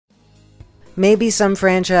Maybe some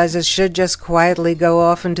franchises should just quietly go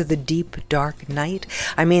off into the deep, dark night.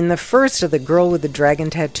 I mean, the first of the Girl with the Dragon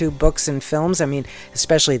Tattoo books and films,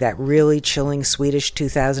 especially that really chilling Swedish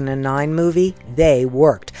 2009 movie, they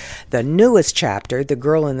worked. The newest chapter, The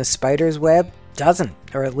Girl in the Spider's Web, doesn't,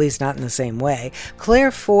 or at least not in the same way. Claire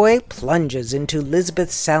Foy plunges into Lisbeth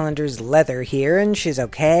Salander's leather here, and she's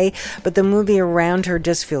okay, but the movie around her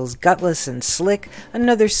just feels gutless and slick,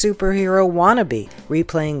 another superhero wannabe,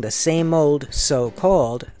 replaying the same old,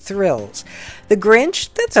 so-called, thrills. The Grinch,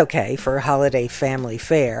 that's okay for a holiday family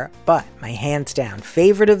fare, but my hands-down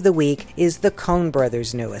favorite of the week is the Coen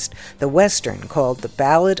Brothers' newest, the Western called The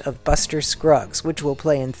Ballad of Buster Scruggs, which will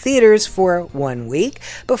play in theaters for 1 week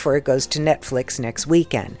before it goes to Netflix next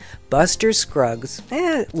weekend. Buster Scruggs,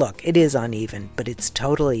 look, it is uneven, but it's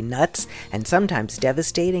totally nuts and sometimes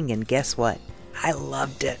devastating, and guess what? I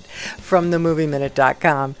loved it. From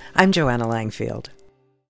themovieminute.com, I'm Joanna Langfield.